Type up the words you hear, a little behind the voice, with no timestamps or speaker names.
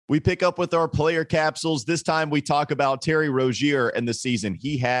We pick up with our player capsules. This time we talk about Terry Rozier and the season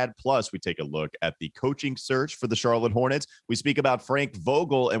he had. Plus, we take a look at the coaching search for the Charlotte Hornets. We speak about Frank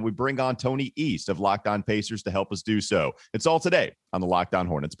Vogel, and we bring on Tony East of Locked On Pacers to help us do so. It's all today on the Locked On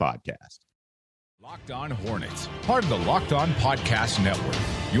Hornets podcast. Locked On Hornets, part of the Locked On Podcast Network,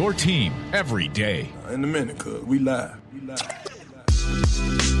 your team every day. In a minute, cuz we live.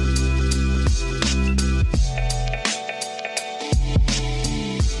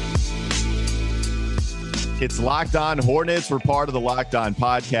 It's Locked On Hornets. We're part of the Locked On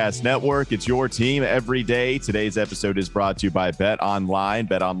Podcast Network. It's your team every day. Today's episode is brought to you by Bet Online.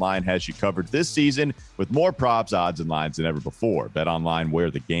 Bet Online has you covered this season with more props, odds, and lines than ever before. Bet Online, where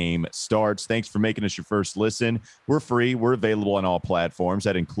the game starts. Thanks for making us your first listen. We're free. We're available on all platforms.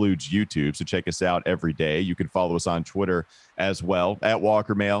 That includes YouTube, so check us out every day. You can follow us on Twitter as well, at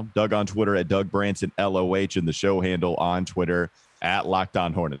Walker Mail. Doug on Twitter, at Doug Branson, LOH, and the show handle on Twitter, at Locked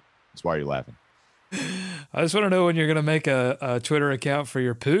On Hornets. Why are you laughing? I just want to know when you're going to make a Twitter account for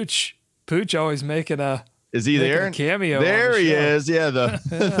your Pooch. Pooch always making a cameo. There he is. Yeah, the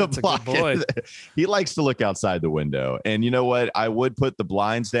that's a good boy. He likes to look outside the window. And you know what? I would put the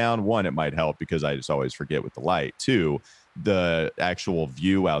blinds down. One, it might help because I just always forget with the light. Two, the actual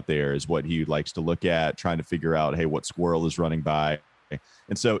view out there is what he likes to look at, trying to figure out, hey, what squirrel is running by.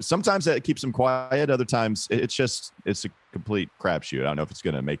 And so sometimes that keeps him quiet. Other times it's a complete crapshoot. I don't know if it's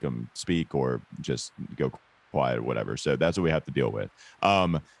going to make him speak or just go quiet or whatever. So that's what we have to deal with.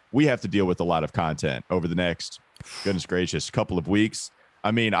 We have to deal with a lot of content over the next, goodness gracious, couple of weeks.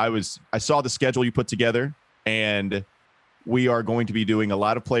 I mean, I saw the schedule you put together, and we are going to be doing a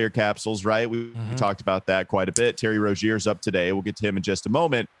lot of player capsules, right? We talked about that quite a bit. Terry Rozier's up today. We'll get to him in just a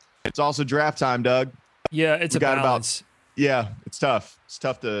moment. It's also draft time, Doug. Yeah, it's a balance. Yeah, it's tough. It's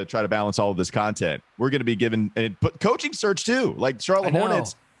tough to try to balance all of this content. We're going to be given but coaching search too, like Charlotte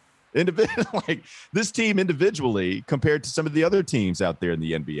Hornets, like this team individually compared to some of the other teams out there in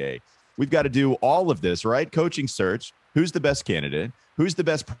the NBA. We've got to do all of this, right? Coaching search. Who's the best candidate? Who's the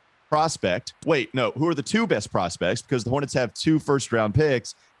best prospect? Wait, no. Who are the two best prospects? Because the Hornets have 2 first-round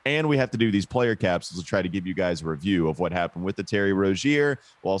picks. And we have to do these player capsules to try to give you guys a review of what happened with the Terry Rozier.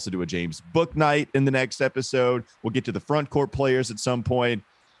 We'll also do a James Book night in the next episode. We'll get to the front court players at some point.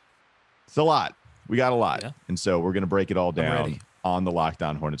 It's a lot. We got a lot. Yeah. And so we're going to break it all down on the Locked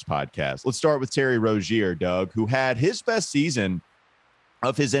On Hornets podcast. Let's start with Terry Rozier, Doug, who had his best season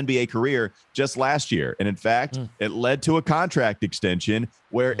of his NBA career just last year. And in fact, it led to a contract extension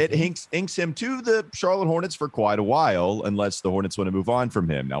where it inks him to the Charlotte Hornets for quite a while, unless the Hornets want to move on from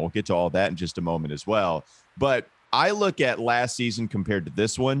him. Now, we'll get to all that in just a moment as well. But I look at last season compared to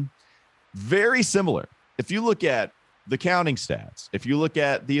this one, very similar. If you look at the counting stats, if you look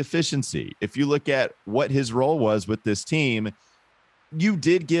at the efficiency, if you look at what his role was with this team, you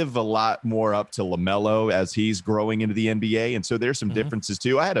did give a lot more up to LaMelo as he's growing into the NBA. And so there's some differences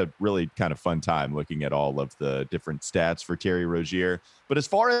too. I had a really kind of fun time looking at all of the different stats for Terry Rozier. But as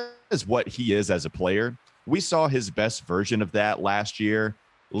far as what he is as a player, we saw his best version of that last year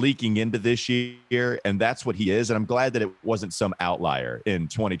leaking into this year. And that's what he is. And I'm glad that it wasn't some outlier in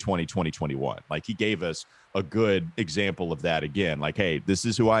 2020, 2021. Like he gave us a good example of that again. Like, hey, this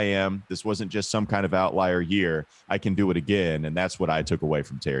is who I am. This wasn't just some kind of outlier year. I can do it again. And that's what I took away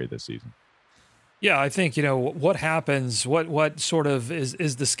from Terry this season. Yeah, I think, what happens, what sort of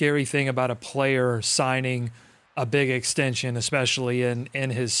is the scary thing about a player signing a big extension, especially in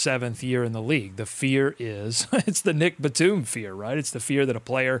his 7th year in the league. The fear is, it's the Nick Batum fear, right? It's the fear that a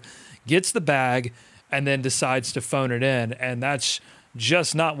player gets the bag and then decides to phone it in. And that's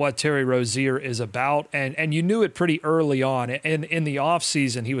just not what Terry Rozier is about. And you knew it pretty early on. In the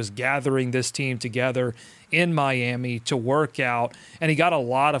offseason, he was gathering this team together in Miami to work out, and he got a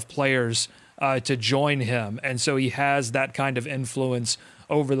lot of players to join him. And so he has that kind of influence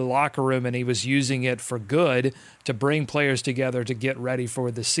over the locker room, and he was using it for good to bring players together to get ready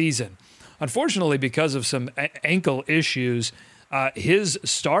for the season. Unfortunately, because of some ankle issues, his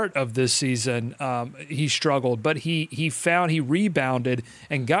start of this season, he struggled, but he rebounded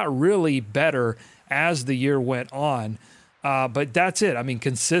and got really better as the year went on. But that's it. I mean,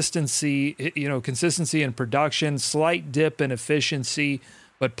 consistency in production, slight dip in efficiency,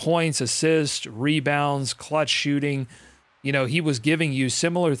 but points, assists, rebounds, clutch shooting. He was giving you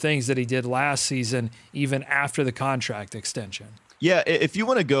similar things that he did last season, even after the contract extension. Yeah, if you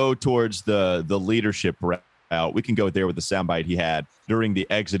want to go towards the leadership out, we can go there with the soundbite he had during the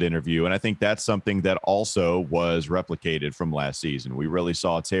exit interview. And I think that's something that also was replicated from last season. We really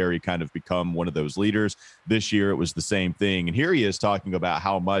saw Terry kind of become one of those leaders. This year, it was the same thing. And here he is talking about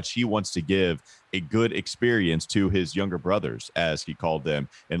how much he wants to give a good experience to his younger brothers, as he called them,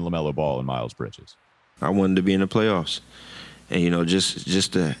 in LaMelo Ball and Miles Bridges. I wanted to be in the playoffs. And, you know,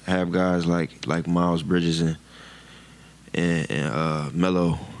 just to have guys like Miles Bridges and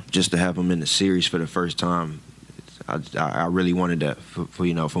Melo, just to have them in the series for the first time, I really wanted that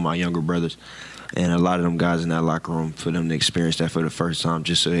for my younger brothers. And a lot of them guys in that locker room, for them to experience that for the first time,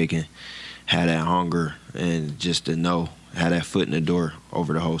 just so they can have that hunger and just to know, have that foot in the door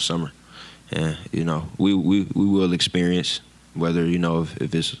over the whole summer. And, you know, we will experience, whether, you know,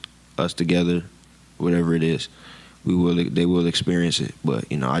 if it's us together, whatever it is, they will experience it. But,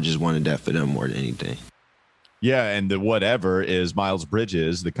 you know, I just wanted that for them more than anything. Yeah, and the whatever is Miles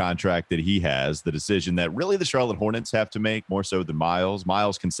Bridges, the contract that he has, the decision that really the Charlotte Hornets have to make more so than Miles.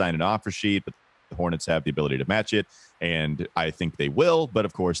 Miles can sign an offer sheet, but the Hornets have the ability to match it, and I think they will. But,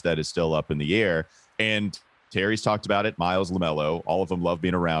 of course, that is still up in the air. And Terry's talked about it, Miles, LaMelo, all of them love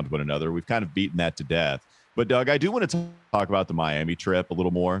being around one another. We've kind of beaten that to death. But, Doug, I do want to talk about the Miami trip a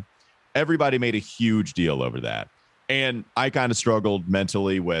little more. Everybody made a huge deal over that. And I kind of struggled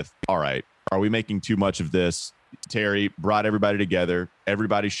mentally with, all right, are we making too much of this? Terry brought everybody together.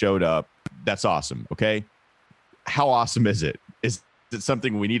 Everybody showed up. That's awesome. Okay. How awesome is it? Is it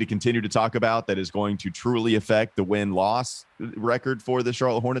something we need to continue to talk about that is going to truly affect the win-loss record for the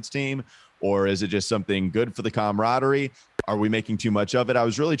Charlotte Hornets team? Or is it just something good for the camaraderie? Are we making too much of it? I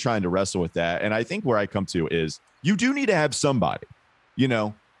was really trying to wrestle with that. And I think where I come to is you do need to have somebody, you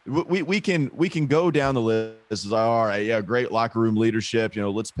know, we can go down the list. It's like, all right, yeah, great locker room leadership. You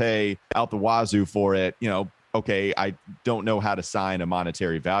know, let's pay out the wazoo for it. You know, okay, I don't know how to sign a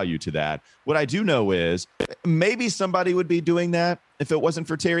monetary value to that. What I do know is maybe somebody would be doing that if it wasn't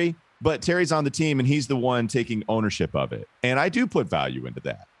for Terry. But Terry's on the team and he's the one taking ownership of it. And I do put value into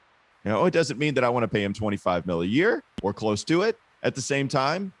that. You know, it doesn't mean that I want to pay him $25 million a year or close to it. At the same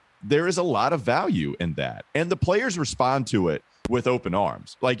time, there is a lot of value in that. And the players respond to it with open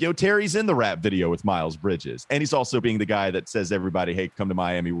arms. Like, yo, Terry's in the rap video with Miles Bridges. And he's also being the guy that says, everybody, hey, come to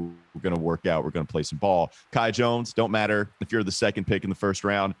Miami. We're going to work out. We're going to play some ball. Kai Jones, don't matter if you're the second pick in the first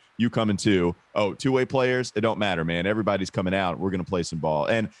round, you come in two. Oh, two-way players, it don't matter, man. Everybody's coming out. We're going to play some ball.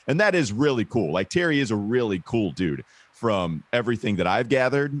 And that is really cool. Like, Terry is a really cool dude from everything that I've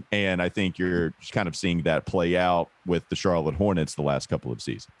gathered. And I think you're kind of seeing that play out with the Charlotte Hornets the last couple of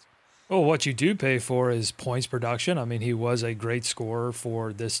seasons. Well, what you do pay for is points production. I mean, he was a great scorer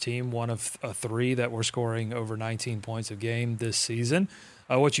for this team, one of three that were scoring over 19 points a game this season.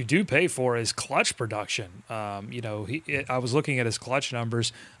 What you do pay for is clutch production. You know, I was looking at his clutch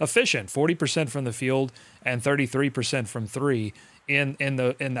numbers, efficient, 40% from the field and 33% from three in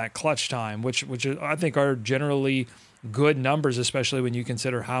that clutch time, which I think are generally good numbers, especially when you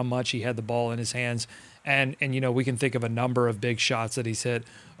consider how much he had the ball in his hands. And you know, we can think of a number of big shots that he's hit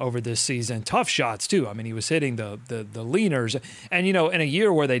over this season. Tough shots too. I mean, he was hitting the leaners. And you know, in a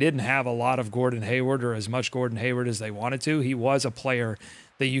year where they didn't have a lot of Gordon Hayward or as much Gordon Hayward as they wanted to, he was a player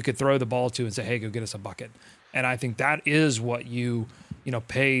that you could throw the ball to and say, hey, go get us a bucket. And I think that is what you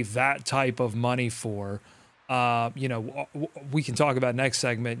pay that type of money for. You know, we can talk about next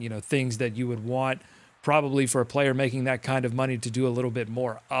segment, you know, things that you would want probably for a player making that kind of money to do a little bit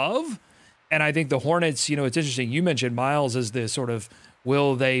more of. And I think the Hornets, you know, it's interesting. You mentioned Miles as the sort of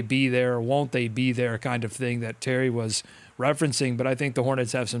will they be there, won't they be there kind of thing that Terry was referencing. But I think the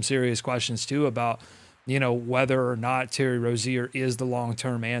Hornets have some serious questions too about, you know, whether or not Terry Rozier is the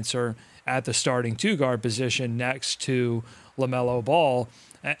long-term answer at the starting two-guard position next to LaMelo Ball.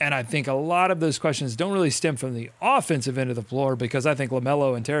 And I think a lot of those questions don't really stem from the offensive end of the floor because I think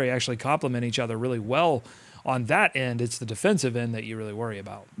LaMelo and Terry actually complement each other really well on that end. It's the defensive end that you really worry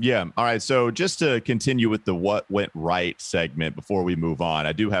about. Yeah. All right. So just to continue with the what went right segment before we move on,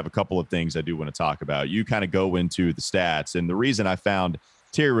 I do have a couple of things I do want to talk about. You kind of go into the stats, and the reason I found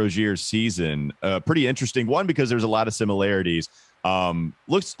Terry Rozier's season pretty interesting, one, because there's a lot of similarities.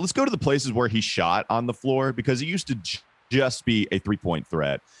 Let's go to the places where he shot on the floor, because he used to just be a three-point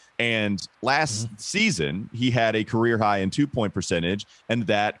threat. And last season, he had a career high in 2-point percentage, and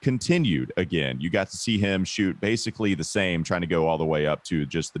that continued again. You got to see him shoot basically the same, trying to go all the way up to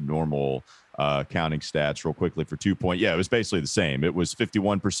just the normal counting stats real quickly for 2-point. Yeah, it was basically the same. It was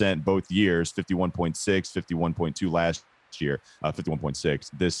 51% both years, 51.6, 51.2 last year, 51.6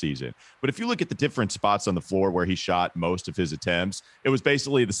 this season. But if you look at the different spots on the floor where he shot most of his attempts, it was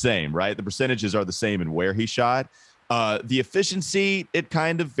basically the same, right? The percentages are the same in where he shot. The efficiency, it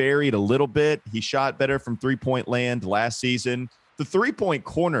kind of varied a little bit. He shot better from three-point land last season. The three-point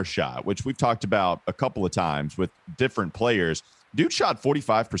corner shot, which we've talked about a couple of times with different players, dude shot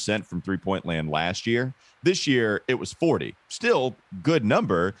 45% from three-point land last year. This year, it was 40. Still good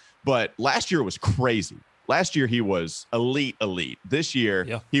number, but last year was crazy. Last year, he was elite. This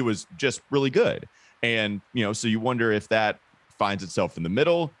year, he was just really good. And, so you wonder if that finds itself in the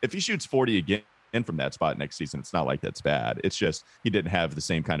middle. If he shoots 40 again from that spot next season, it's not like that's bad. It's just he didn't have the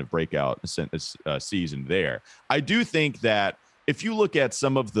same kind of breakout season there. I do think that if you look at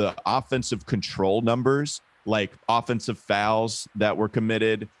some of the offensive control numbers, like offensive fouls that were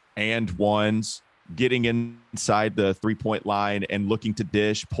committed and ones, getting inside the three-point line and looking to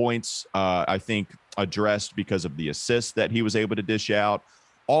dish points, I think addressed because of the assists that he was able to dish out.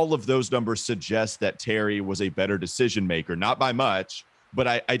 All of those numbers suggest that Terry was a better decision maker, not by much, but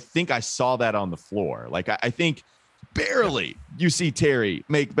I think I saw that on the floor. Like, I think barely you see Terry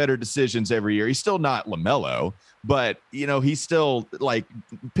make better decisions every year. He's still not LaMelo, but, he's still like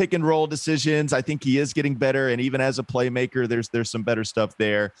pick and roll decisions. I think he is getting better. And even as a playmaker, there's some better stuff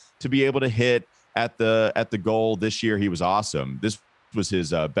there to be able to hit at the goal. This year, he was awesome. This was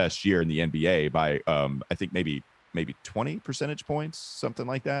his best year in the NBA by, I think maybe 20 percentage points, something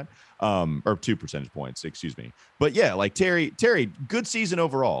like that. Or 2 percentage points, excuse me. But yeah, like Terry, good season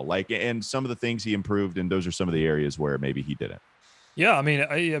overall. Like, and some of the things he improved, and those are some of the areas where maybe he didn't. Yeah, I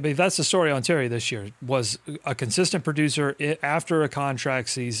mean that's the story on Terry this year. Was a consistent producer after a contract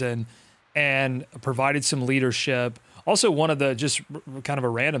season, and provided some leadership. Also, one of the, just kind of a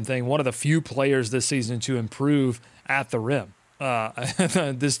random thing, one of the few players this season to improve at the rim.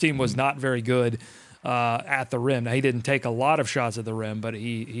 This team was not very good at the rim. Now, he didn't take a lot of shots at the rim, but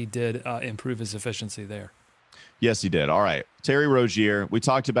he did improve his efficiency there. Yes, he did. All right. Terry Rozier, we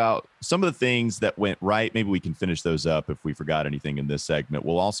talked about some of the things that went right. Maybe we can finish those up if we forgot anything in this segment.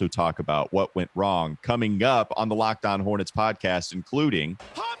 We'll also talk about what went wrong coming up on the Locked On Hornets podcast, including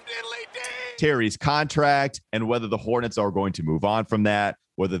Terry's contract and whether the Hornets are going to move on from that,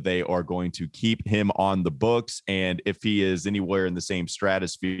 whether they are going to keep him on the books, and if he is anywhere in the same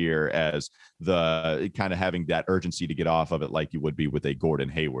stratosphere as the kind of having that urgency to get off of it like you would be with a Gordon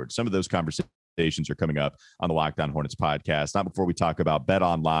Hayward. Some of those conversations are coming up on the Locked On Hornets podcast. Not before we talk about Bet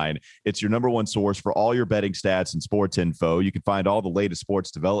Online. It's your number one source for all your betting stats and sports info. You can find all the latest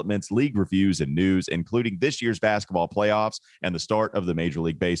sports developments, league reviews, and news, including this year's basketball playoffs and the start of the Major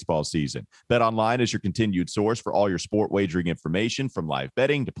League Baseball season. Bet Online is your continued source for all your sport wagering information, from live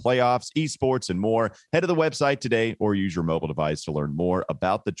betting to playoffs, esports, and more. Head to the website today or use your mobile device to learn more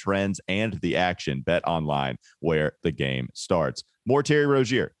about the trends and the action. Bet Online, where the game starts. More Terry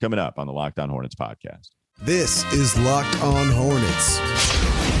Rozier coming up on the Locked On Hornets podcast. This is Locked On Hornets.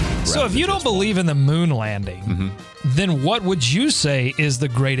 So if you don't believe in the moon landing, then what would you say is the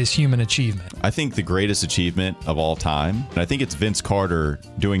greatest human achievement? I think the greatest achievement of all time, and I think it's Vince Carter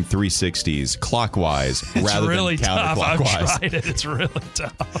doing 360s clockwise rather really than counterclockwise. I've tried it. It's really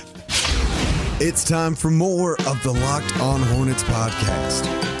tough. It's time for more of the Locked On Hornets podcast.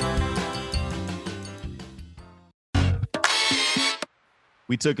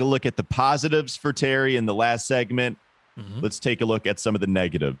 We took a look at the positives for Terry in the last segment. Let's take a look at some of the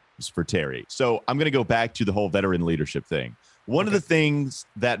negatives for Terry. So I'm going to go back to the whole veteran leadership thing. One of the things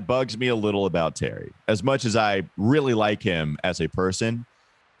that bugs me a little about Terry, as much as I really like him as a person,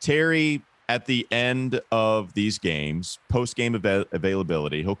 Terry, at the end of these games, post-game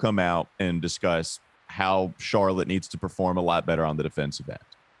availability, he'll come out and discuss how Charlotte needs to perform a lot better on the defensive end.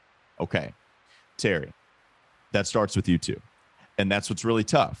 Okay, Terry, that starts with you too. And that's what's really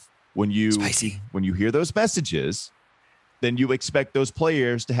tough. When you hear those messages, then you expect those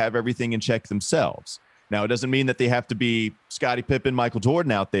players to have everything in check themselves. Now, it doesn't mean that they have to be Scottie Pippen, Michael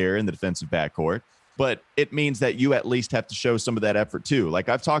Jordan out there in the defensive backcourt, but it means that you at least have to show some of that effort too. Like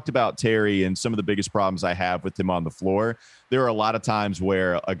I've talked about Terry and some of the biggest problems I have with him on the floor. There are a lot of times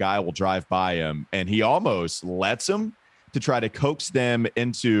where a guy will drive by him and he almost lets him to try to coax them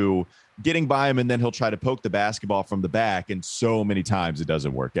into getting by him, and then he'll try to poke the basketball from the back, and so many times it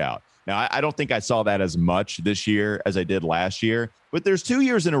doesn't work out. Now, I don't think I saw that as much this year as I did last year, but there's 2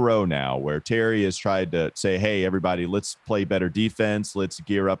 years in a row now where Terry has tried to say, hey, everybody, let's play better defense. Let's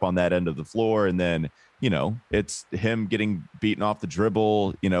gear up on that end of the floor. And then, it's him getting beaten off the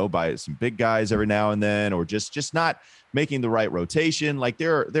dribble, by some big guys every now and then, or just not making the right rotation. Like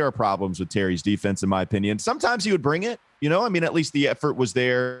there are problems with Terry's defense, in my opinion. Sometimes he would bring it, at least the effort was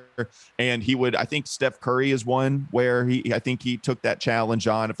there, and he would. I think Steph Curry is one where I think he took that challenge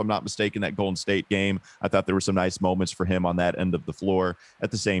on, if I'm not mistaken, that Golden State game. I thought there were some nice moments for him on that end of the floor. At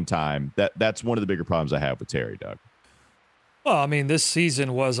the same time, that's one of the bigger problems I have with Terry, Doug. Well, I mean, this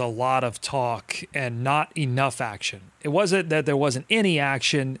season was a lot of talk and not enough action. It wasn't that there wasn't any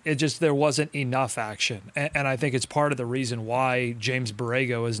action, it just there wasn't enough action. And I think it's part of the reason why James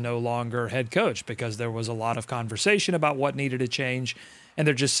Borrego is no longer head coach, because there was a lot of conversation about what needed to change, and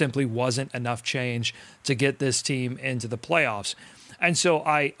there just simply wasn't enough change to get this team into the playoffs. And so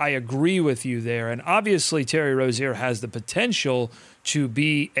I agree with you there. And obviously, Terry Rozier has the potential to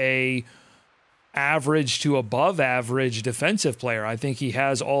be a average to above average defensive player. I think he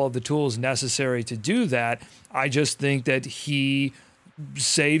has all of the tools necessary to do that. I just think that he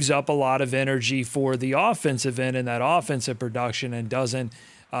saves up a lot of energy for the offensive end and that offensive production, and doesn't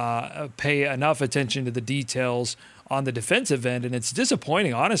pay enough attention to the details on the defensive end. And it's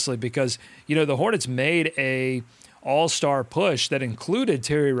disappointing, honestly, because, you know, the Hornets made a all-star push that included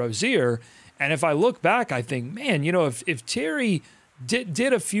Terry Rozier. And if I look back, I think, man, you know, if Terry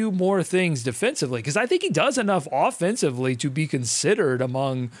did a few more things defensively, because I think he does enough offensively to be considered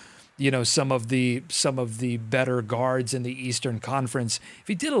among, you know, some of the better guards in the Eastern Conference. If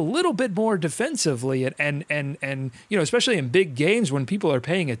he did a little bit more defensively and you know, especially in big games when people are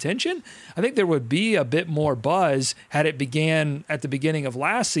paying attention, I think there would be a bit more buzz. Had it began at the beginning of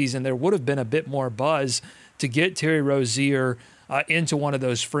last season, there would have been a bit more buzz to get Terry Rozier into one of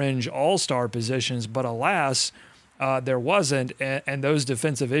those fringe all-star positions. But alas, there wasn't, and those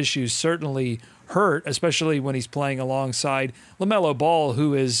defensive issues certainly hurt, especially when he's playing alongside LaMelo Ball,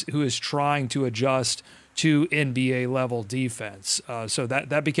 who is trying to adjust to NBA level defense. So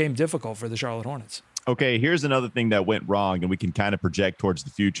that became difficult for the Charlotte Hornets. Okay, here's another thing that went wrong, and we can kind of project towards the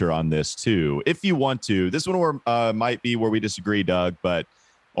future on this too, if you want to. This one might be where we disagree, Doug, but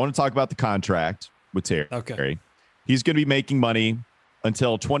I want to talk about the contract with Terry. Okay. He's going to be making money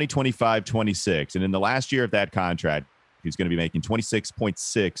until 2025-26. And in the last year of that contract, he's going to be making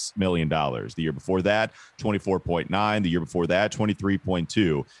 $26.6 million. The year before that, 24.9. The year before that,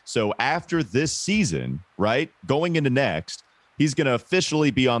 23.2. So after this season, right, going into next, he's going to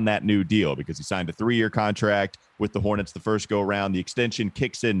officially be on that new deal because he signed a 3-year contract with the Hornets the first go around. The extension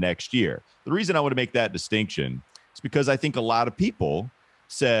kicks in next year. The reason I want to make that distinction is because I think a lot of people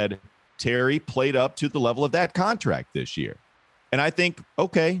said Terry played up to the level of that contract this year. And I think,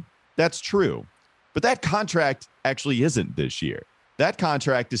 okay, that's true. But that contract actually isn't this year. That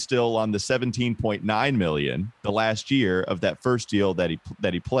contract is still on the $17.9 million the last year of that first deal that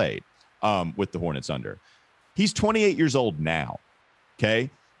he played with the Hornets under. He's 28 years old now, okay?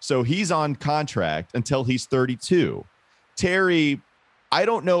 So he's on contract until he's 32. Terry, I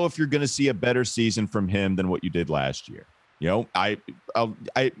don't know if you're going to see a better season from him than what you did last year. You know, I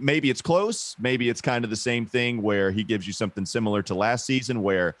maybe it's close. Maybe it's kind of the same thing where he gives you something similar to last season,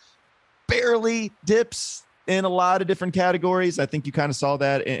 where barely dips in a lot of different categories. I think you kind of saw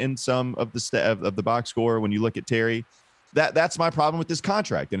that in some of the box score when you look at Terry. That's my problem with this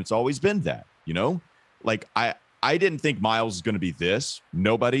contract, and it's always been that. You know, like I didn't think Miles was going to be this.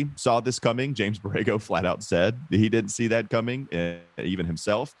 Nobody saw this coming. James Borrego flat out said he didn't see that coming, even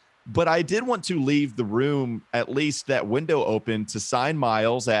himself. But I did want to leave the room, at least that window open, to sign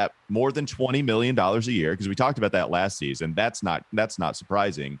Miles at more than $20 million a year, because we talked about that last season. That's not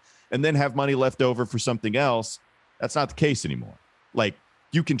surprising. And then have money left over for something else. That's not the case anymore. Like,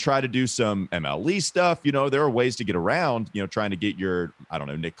 you can try to do some MLE stuff. You know, there are ways to get around, you know, trying to get your, I don't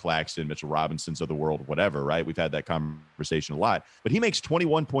know, Nick Claxton, Mitchell Robinsons of the world, whatever, right? We've had that conversation a lot. But he makes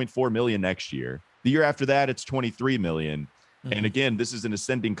 $21.4 million next year. The year after that, it's $23 million. Mm-hmm. And again, this is an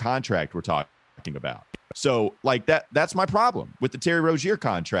ascending contract we're talking about. So like that's my problem with the Terry Rozier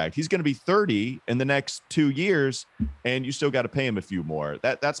contract. He's going to be 30 in the next 2 years, and you still got to pay him a few more.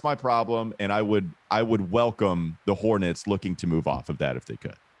 That's my problem. And I would welcome the Hornets looking to move off of that if they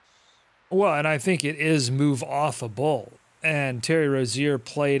could. Well, and I think it is move offable. And Terry Rozier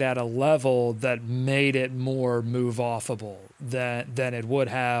played at a level that made it more move offable than it would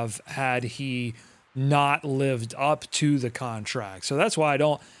have had he not lived up to the contract. So that's why I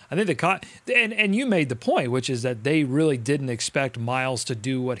think and you made the point, which is that they really didn't expect Miles to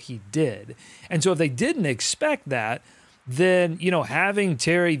do what he did. And so if they didn't expect that, then, you know, having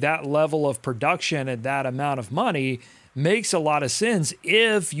Terry that level of production and that amount of money makes a lot of sense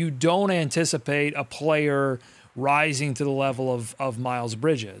if you don't anticipate a player rising to the level of Miles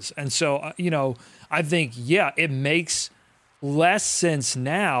Bridges. And so, you know, I think, yeah, it makes less sense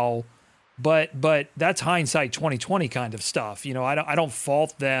now, but that's hindsight 2020 kind of stuff. You know, I don't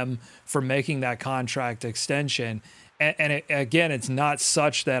fault them for making that contract extension. And again, it's not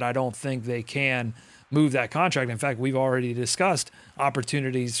such that I don't think they can move that contract. In fact, we've already discussed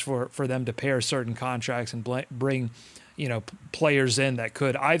opportunities for them to pair certain contracts and bring, you know, players in that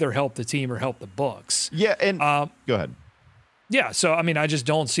could either help the team or help the books. Yeah, and go ahead. Yeah. So, I mean, I just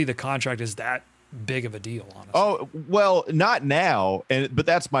don't see the contract as that big of a deal, honestly. Oh, well, not now. But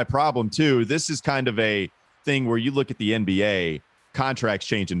that's my problem too. This is kind of a thing where you look at the NBA, contracts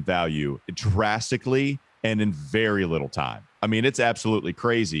change in value drastically and in very little time. I mean, it's absolutely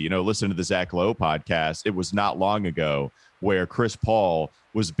crazy. You know, listen to the Zach Lowe podcast. It was not long ago where Chris Paul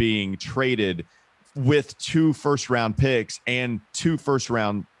was being traded with 2 first-round picks and 2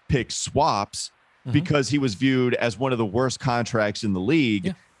 first-round pick swaps because he was viewed as one of the worst contracts in the league.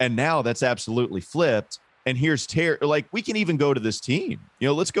 Yeah. And now that's absolutely flipped. And here's Terry. Like, we can even go to this team. You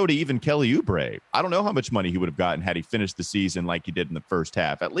know, let's go to even Kelly Oubre. I don't know how much money he would have gotten had he finished the season like he did in the first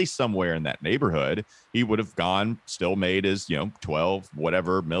half, at least somewhere in that neighborhood. He would have still made his, 12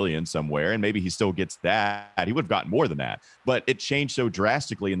 whatever million somewhere. And maybe he still gets that. He would have gotten more than that. But it changed so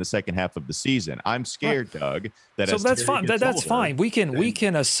drastically in the second half of the season. I'm scared, Doug, that so that's fine. That's fine. We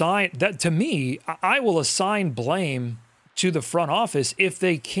can assign that to me. I will assign blame to the front office if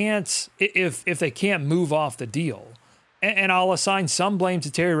they can't move off the deal, and I'll assign some blame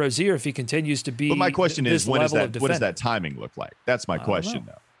to Terry Rozier if he continues to be. But my question is, what does that timing look like? That's my question,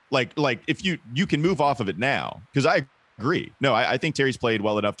 though. Like if you can move off of it now, because I agree. No, I think Terry's played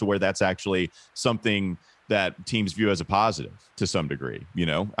well enough to where that's actually something that teams view as a positive to some degree. You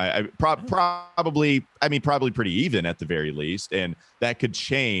know, probably pretty even at the very least. And that could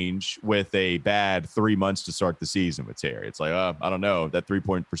change with a bad 3 months to start the season with Terry. It's like, I don't know, that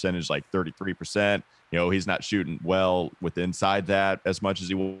 3-point percentage, like 33%, he's not shooting well with inside that as much as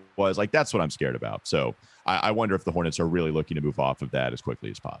he was. Like, that's what I'm scared about. So I wonder if the Hornets are really looking to move off of that as quickly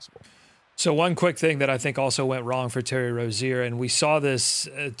as possible. So one quick thing that I think also went wrong for Terry Rozier, and we saw this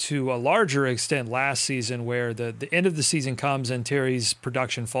to a larger extent last season where the end of the season comes and Terry's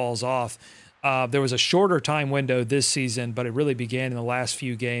production falls off. There was a shorter time window this season, but it really began in the last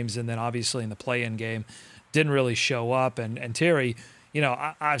few games, and then obviously in the play-in game didn't really show up. And Terry,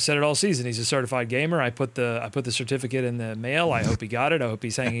 I've said it all season, he's a certified gamer. I put the certificate in the mail. I hope he got it. I hope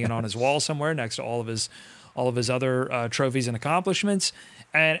he's hanging it on his wall somewhere next to all of his other trophies and accomplishments.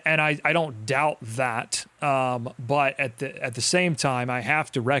 And I don't doubt that, but at the same time, I have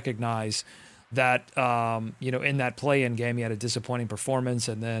to recognize that in that play-in game, he had a disappointing performance,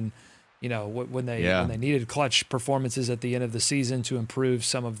 and then when they needed clutch performances at the end of the season to improve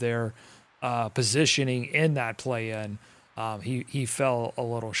some of their positioning in that play-in, he fell a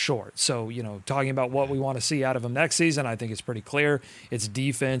little short. So, talking about what we want to see out of him next season, I think it's pretty clear. It's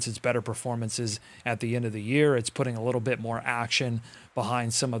defense, it's better performances at the end of the year. It's putting a little bit more action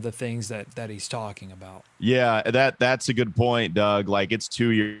behind some of the things that he's talking about. Yeah, that's a good point, Doug. Like, it's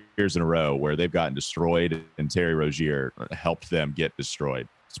 2 years in a row where they've gotten destroyed and Terry Rozier helped them get destroyed.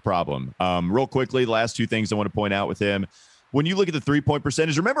 It's a problem. Real quickly, the last 2 things I want to point out with him. When you look at the 3-point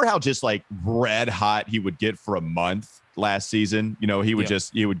percentage, remember how just like red hot he would get for a month last season?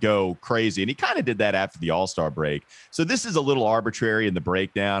 He would go crazy, and he kind of did that after the All-Star break. So this is a little arbitrary in the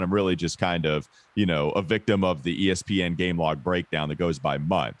breakdown. I'm really just kind of, a victim of the ESPN game log breakdown that goes by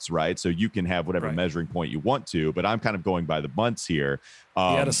months, right? So you can have whatever measuring point you want to, but I'm kind of going by the months here. He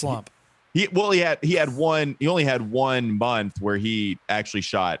had a slump. He only had 1 month where he actually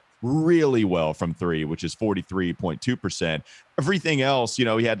shot really well from 3, which is 43.2%. Everything else, he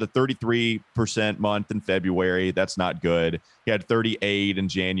had the 33% month in February. That's not good. He had 38 in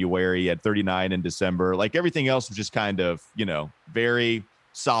January. He had 39 in December. Like, everything else was just kind of, very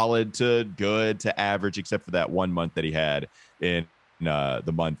solid to good to average, except for that 1 month that he had in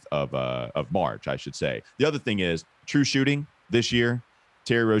the month of March, I should say. The other thing is true shooting this year.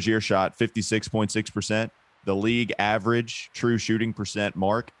 Terry Rozier shot 56.6%. The league average true shooting percent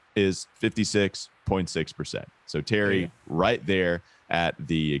mark is 56.6%. So Terry right there at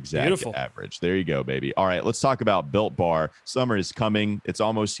the exact average. There you go, baby. All right, let's talk about Built Bar. Summer is coming. It's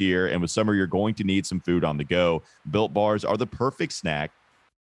almost here. And with summer, you're going to need some food on the go. Built Bars are the perfect snack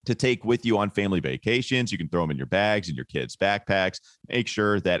to take with you on family vacations. You can throw them in your bags, in your kids' backpacks. Make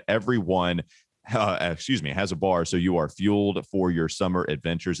sure that everyone has a bar so you are fueled for your summer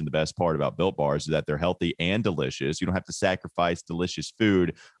adventures. And the best part about Built Bars is that they're healthy and delicious. You don't have to sacrifice delicious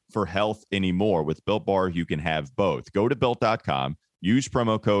food for health anymore. With Built Bar, you can have both. Go to Built.com, use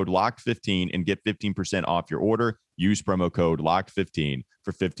promo code LOCKED15 and get 15% off your order. Use promo code LOCKED15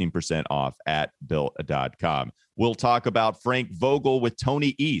 for 15% off at Built.com. We'll talk about Frank Vogel with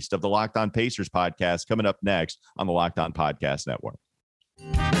Tony East of the Locked On Pacers podcast coming up next on the Locked On Podcast Network.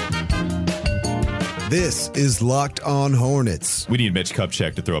 This is Locked On Hornets. We need Mitch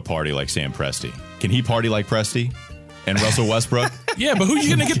Kupchak to throw a party like Sam Presti. Can he party like Presti? and Russell Westbrook. Yeah, but who are you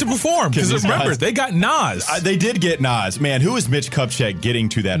going to get to perform? Because remember, they got Nas. They did get Nas. Man, who is Mitch Kupchak getting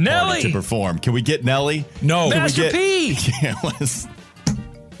to that party to perform? Can we get Nelly? No. Master P. Yeah,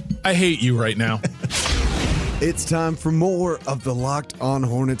 I hate you right now. It's time for more of the Locked On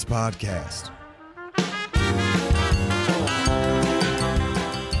Hornets podcast.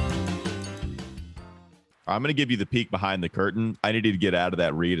 I'm going to give you the peek behind the curtain. I needed to get out of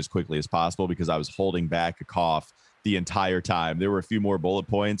that read as quickly as possible because I was holding back a cough the entire time. There were a few more bullet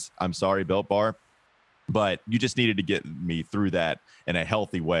points. I'm sorry, Built Bar, but you just needed to get me through that in a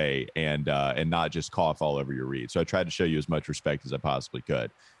healthy way and not just cough all over your read. So I tried to show you as much respect as I possibly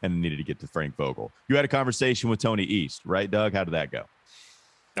could and needed to get to Frank Vogel. You had a conversation with Tony East, right, Doug? How did that go?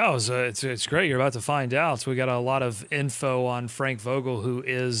 Oh, it's great. You're about to find out. So we got a lot of info on Frank Vogel, who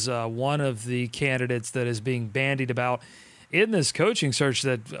is one of the candidates that is being bandied about in this coaching search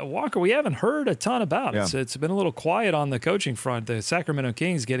that, Walker, we haven't heard a ton about. Yeah. It's been a little quiet on the coaching front. The Sacramento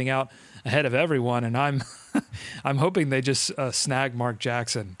Kings getting out ahead of everyone, and I'm hoping they just snag Mark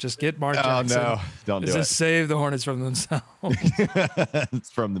Jackson. Just get Mark Jackson. Oh, no. Don't do it. Just save the Hornets from themselves.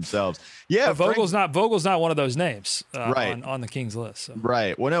 It's from themselves. Yeah, but Vogel's not one of those names right. on the Kings list. So.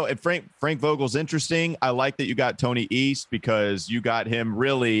 Right. Well, no, and Frank Vogel's interesting. I like that you got Tony East because you got him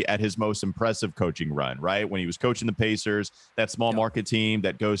really at his most impressive coaching run, right? When he was coaching the Pacers, that small market team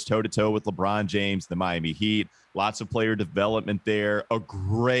that goes toe-to-toe with LeBron James, the Miami Heat. Lots of player development there. A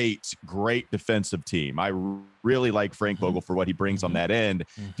great defensive team. I really like Frank Vogel for what he brings on that end.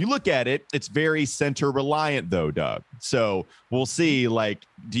 If you look at it, it's very center reliant though, Doug. So we'll see,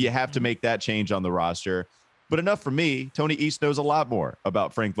 do you have to make that change on the roster? But enough for me. Tony East knows a lot more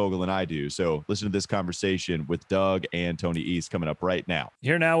about Frank Vogel than I do. So listen to this conversation with Doug and Tony East coming up right now.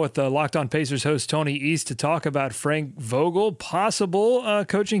 Here now with the Locked On Pacers host Tony East to talk about Frank Vogel, possible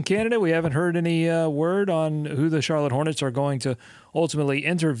coaching candidate. We haven't heard any word on who the Charlotte Hornets are going to ultimately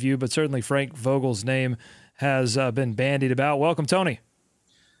interview, but certainly Frank Vogel's name has been bandied about. Welcome, Tony.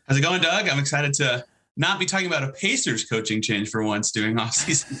 How's it going, Doug? I'm excited to not be talking about a Pacers coaching change for once doing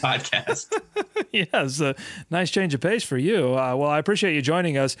off-season podcast. Yes, a nice change of pace for you. Well, I appreciate you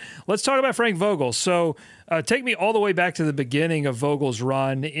joining us. Let's talk about Frank Vogel. So take me all the way back to the beginning of Vogel's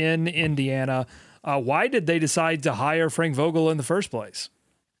run in Indiana. Why did they decide to hire Frank Vogel in the first place?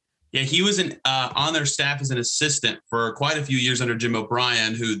 Yeah, he was on their staff as an assistant for quite a few years under Jim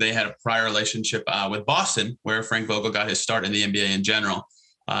O'Brien, who they had a prior relationship with Boston, where Frank Vogel got his start in the NBA in general.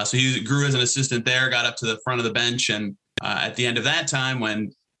 So he grew as an assistant there, got up to the front of the bench, and at the end of that time,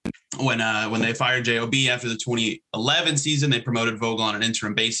 when they fired J.O.B. after the 2011 season, they promoted Vogel on an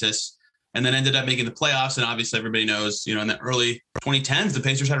interim basis, and then ended up making the playoffs. And obviously, everybody knows, in the early 2010s, the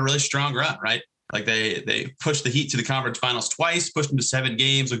Pacers had a really strong run, right? Like they pushed the Heat to the conference finals twice, pushed them to 7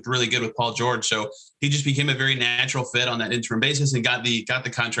 games, looked really good with Paul George. So he just became a very natural fit on that interim basis and got the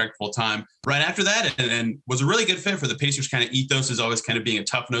contract full time right after that, and was a really good fit for the Pacers. Kind of ethos is always kind of being a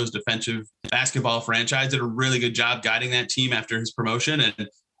tough-nosed defensive basketball franchise. Did a really good job guiding that team after his promotion, and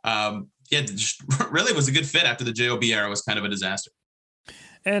just really was a good fit after the J.O.B. era was kind of a disaster.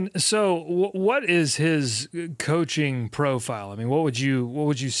 And so what is his coaching profile? I mean, what would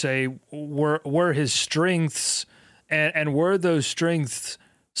you say were his strengths, and were those strengths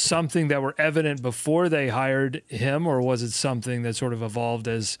something that were evident before they hired him, or was it something that sort of evolved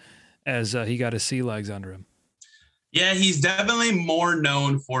as he got his sea legs under him? Yeah, he's definitely more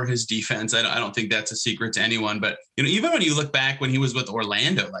known for his defense. I don't think that's a secret to anyone, but even when you look back when he was with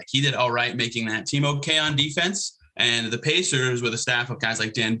Orlando, he did all right making that team okay on defense. And the Pacers, with a staff of guys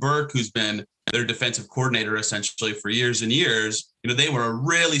like Dan Burke, who's been their defensive coordinator essentially for years and years, they were a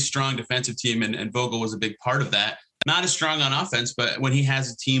really strong defensive team, and Vogel was a big part of that. Not as strong on offense, but when he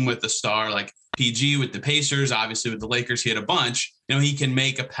has a team with a star like PG with the Pacers, obviously with the Lakers, he had a bunch, he can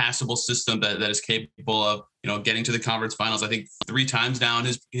make a passable system that is capable of, getting to the conference finals. I think 3 times down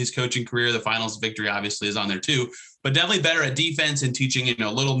his coaching career. The finals victory obviously is on there too, but definitely better at defense and teaching,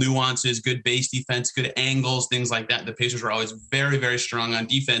 little nuances, good base defense, good angles, things like that. The Pacers were always very, very strong on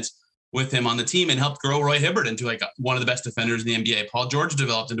defense with him on the team, and helped grow Roy Hibbert into one of the best defenders in the NBA. Paul George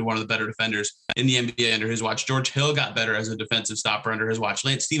developed into one of the better defenders in the NBA under his watch. George Hill got better as a defensive stopper under his watch.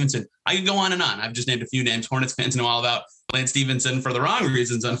 Lance Stevenson, I could go on and on. I've just named a few names. Hornets fans know all about Lance Stevenson for the wrong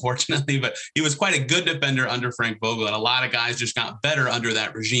reasons, unfortunately, but he was quite a good defender under Frank Vogel, and a lot of guys just got better under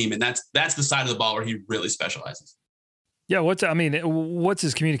that regime. And that's the side of the ball where he really specializes. Yeah, what's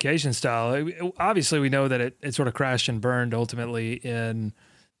his communication style? Obviously, we know that it sort of crashed and burned ultimately in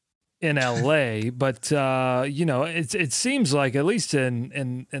LA, but it seems like, at least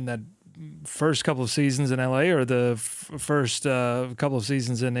in that first couple of seasons in LA or the first couple of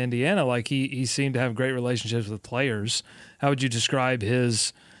seasons in Indiana, like he seemed to have great relationships with players. How would you describe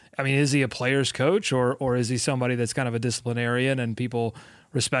his? I mean, is he a player's coach or is he somebody that's kind of a disciplinarian and people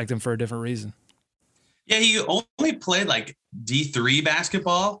respect him for a different reason? Yeah, he only played like D3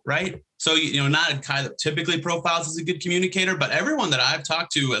 basketball, right? So, not a guy that typically profiles as a good communicator, but everyone that I've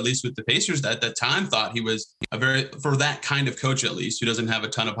talked to, at least with the Pacers at that time, thought he was for that kind of coach, at least, who doesn't have a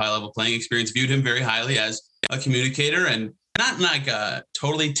ton of high-level playing experience, viewed him very highly as a communicator and not like a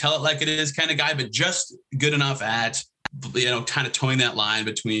totally tell it like it is kind of guy, but just good enough at, kind of towing that line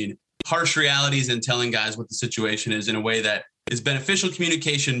between harsh realities and telling guys what the situation is in a way that is beneficial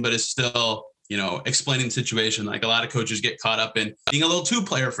communication, but is still explaining the situation. Like a lot of coaches get caught up in being a little too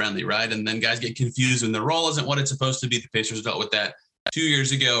player friendly, right? And then guys get confused when the role isn't what it's supposed to be. The Pacers dealt with that 2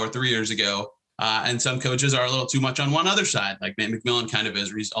 years ago or 3 years ago. And some coaches are a little too much on one other side, like Nate McMillan kind of is,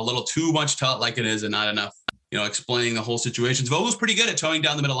 where he's a little too much tell it like it is and not enough, explaining the whole situation. Vogel's pretty good at towing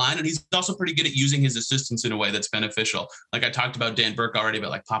down the middle line, and he's also pretty good at using his assistants in a way that's beneficial. Like I talked about Dan Burke already, but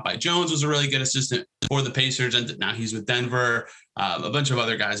like Popeye Jones was a really good assistant for the Pacers, and now he's with Denver. A bunch of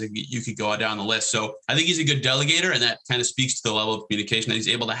other guys that you could go down the list. So I think he's a good delegator, and that kind of speaks to the level of communication that he's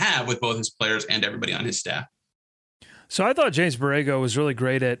able to have with both his players and everybody on his staff. So I thought James Borrego was really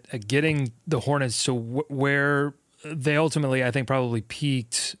great at getting the Hornets to where they ultimately, I think, probably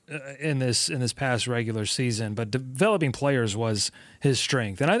peaked in this past regular season, but developing players was his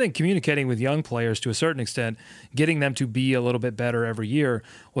strength. And I think communicating with young players to a certain extent, getting them to be a little bit better every year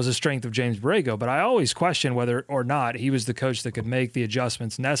was a strength of James Borrego. But I always question whether or not he was the coach that could make the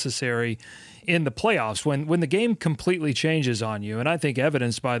adjustments necessary in the playoffs when the game completely changes on you. And I think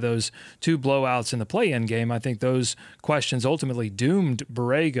evidenced by those 2 blowouts in the play-in game, I think those questions ultimately doomed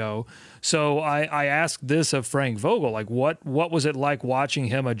Borrego. So I asked this of Frank Vogel, like what was it like watching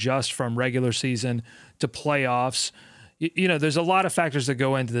him adjust from regular season to playoffs? There's a lot of factors that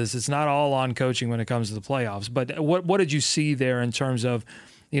go into this. It's not all on coaching when it comes to the playoffs. But what did you see there in terms of,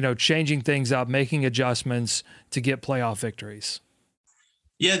 changing things up, making adjustments to get playoff victories?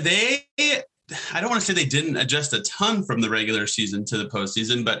 Yeah, I don't want to say they didn't adjust a ton from the regular season to the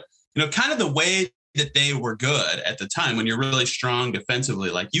postseason, but, kind of the way that they were good at the time when you're really strong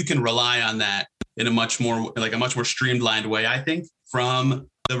defensively, like you can rely on that in a much more streamlined way, I think, from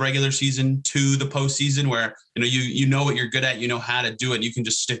the regular season to the postseason where, you know what you're good at, you know how to do it. You can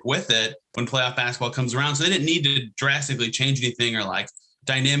just stick with it when playoff basketball comes around. So they didn't need to drastically change anything or like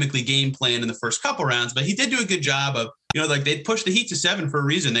dynamically game plan in the first couple rounds, but he did do a good job of, they pushed the Heat to 7 for a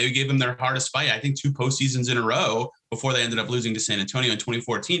reason. They gave them their hardest fight, I think 2 postseasons in a row before they ended up losing to San Antonio in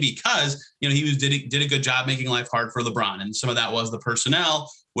 2014 because, he did a good job making life hard for LeBron. And some of that was the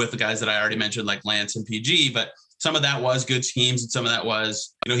personnel with the guys that I already mentioned, like Lance and PG, but some of that was good schemes. And some of that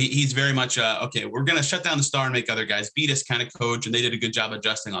was, he's very much, okay, we're going to shut down the star and make other guys beat us kind of coach. And they did a good job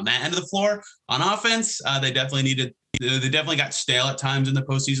adjusting on that end of the floor. On offense, they definitely got stale at times in the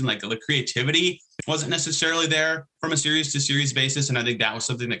postseason. Like the creativity wasn't necessarily there from a series to series basis. And I think that was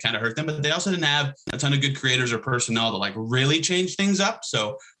something that kind of hurt them, but they also didn't have a ton of good creators or personnel to like really change things up.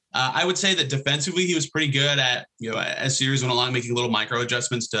 So I would say that defensively, he was pretty good at, as series went along, making little micro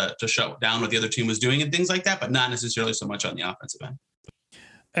adjustments to shut down what the other team was doing and things like that, but not necessarily so much on the offensive end.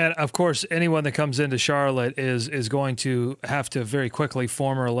 And of course, anyone that comes into Charlotte is going to have to very quickly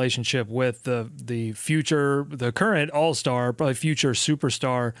form a relationship with the current all-star, probably future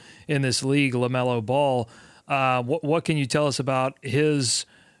superstar in this league, LaMelo Ball. What can you tell us about his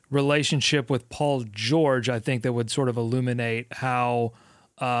relationship with Paul George? I think that would sort of illuminate how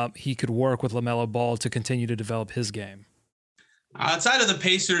he could work with LaMelo Ball to continue to develop his game. Outside of the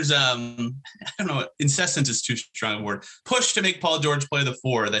Pacers, I don't know, incessant is too strong a word, push to make Paul George play the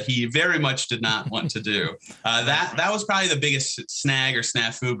 4 that he very much did not want to do. That was probably the biggest snag or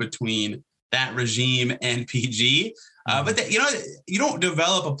snafu between that regime and PG. But you don't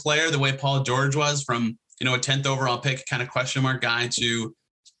develop a player the way Paul George was from, a 10th overall pick kind of question mark guy to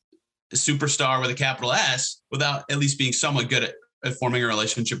a superstar with a capital S without at least being somewhat good at forming a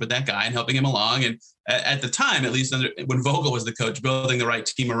relationship with that guy and helping him along. And at the time, at least when Vogel was the coach, building the right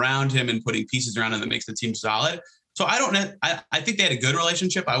team around him and putting pieces around him that makes the team solid. So I don't know. I think they had a good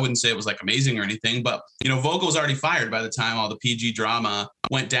relationship. I wouldn't say it was like amazing or anything, but Vogel was already fired by the time all the PG drama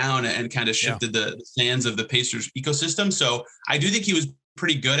went down and kind of shifted the sands of the Pacers ecosystem. So I do think he was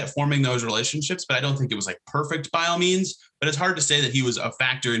pretty good at forming those relationships, but I don't think it was like perfect by all means. But it's hard to say that he was a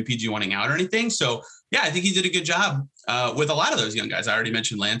factor in PG wanting out or anything. So yeah, I think he did a good job with a lot of those young guys. I already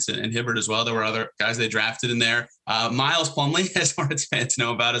mentioned Lance and Hibbert as well. There were other guys they drafted in there. Miles Plumlee, as Hornets fans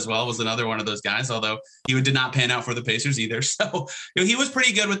know about as well, was another one of those guys, although he did not pan out for the Pacers either. So he was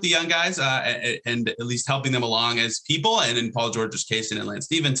pretty good with the young guys and at least helping them along as people. And in Paul George's case and in Lance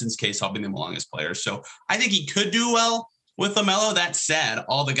Stephenson's case, helping them along as players. So I think he could do well with LaMelo. That said,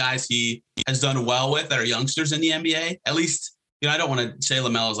 all the guys he has done well with that are youngsters in the NBA, at least, I don't want to say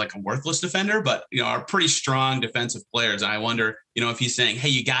LaMelo is like a worthless defender, but, are pretty strong defensive players. And I wonder, if he's saying, hey,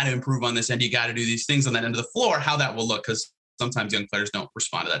 you got to improve on this end, you got to do these things on that end of the floor, how that will look, because sometimes young players don't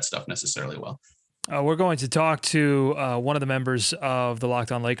respond to that stuff necessarily well. We're going to talk to one of the members of the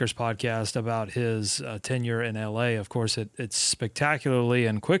Locked On Lakers podcast about his tenure in LA. Of course, it spectacularly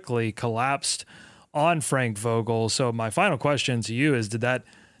and quickly collapsed on Frank Vogel. So my final question to you is, did that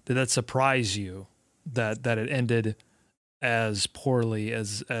surprise you that it ended as poorly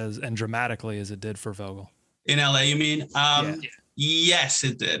as and dramatically as it did for Vogel? In LA, you mean? Yes,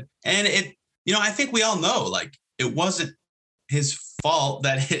 it did. And I think we all know, like, it wasn't his fault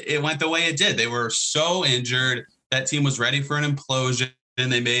that it went the way it did. They were so injured. That team was ready for an implosion,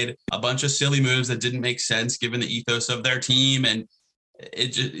 and they made a bunch of silly moves that didn't make sense given the ethos of their team. And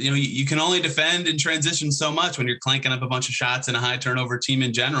it just, you can only defend in transition so much when you're clanking up a bunch of shots in a high turnover team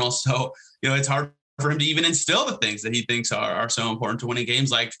in general. So, it's hard for him to even instill the things that he thinks are so important to winning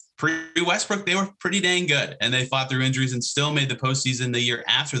games. Like pre-Westbrook, they were pretty dang good, and they fought through injuries and still made the postseason the year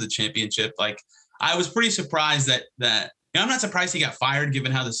after the championship. Like, I was pretty surprised that I'm not surprised he got fired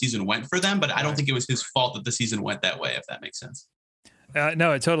given how the season went for them, but I don't think it was his fault that the season went that way, if that makes sense.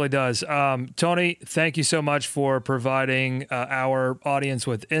 No, it totally does. Tony, thank you so much for providing our audience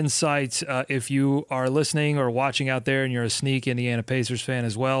with insights. If you are listening or watching out there and you're a sneak Indiana Pacers fan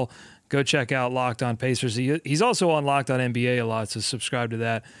as well, go check out Locked On Pacers. He's also on Locked On NBA a lot, so subscribe to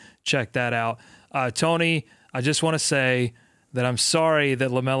that. Check that out. Tony, I just want to say that I'm sorry that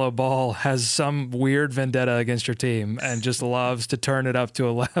LaMelo Ball has some weird vendetta against your team and just loves to turn it up to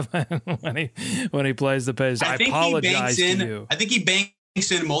 11 when he plays the Pacers. I apologize to you. I think he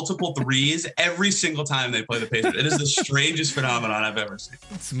banks in multiple threes every single time they play the Pacers. It is the strangest phenomenon I've ever seen.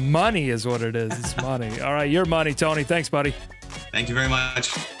 It's money is what it is. It's money. All right, your money, Tony. Thanks, buddy. Thank you very much.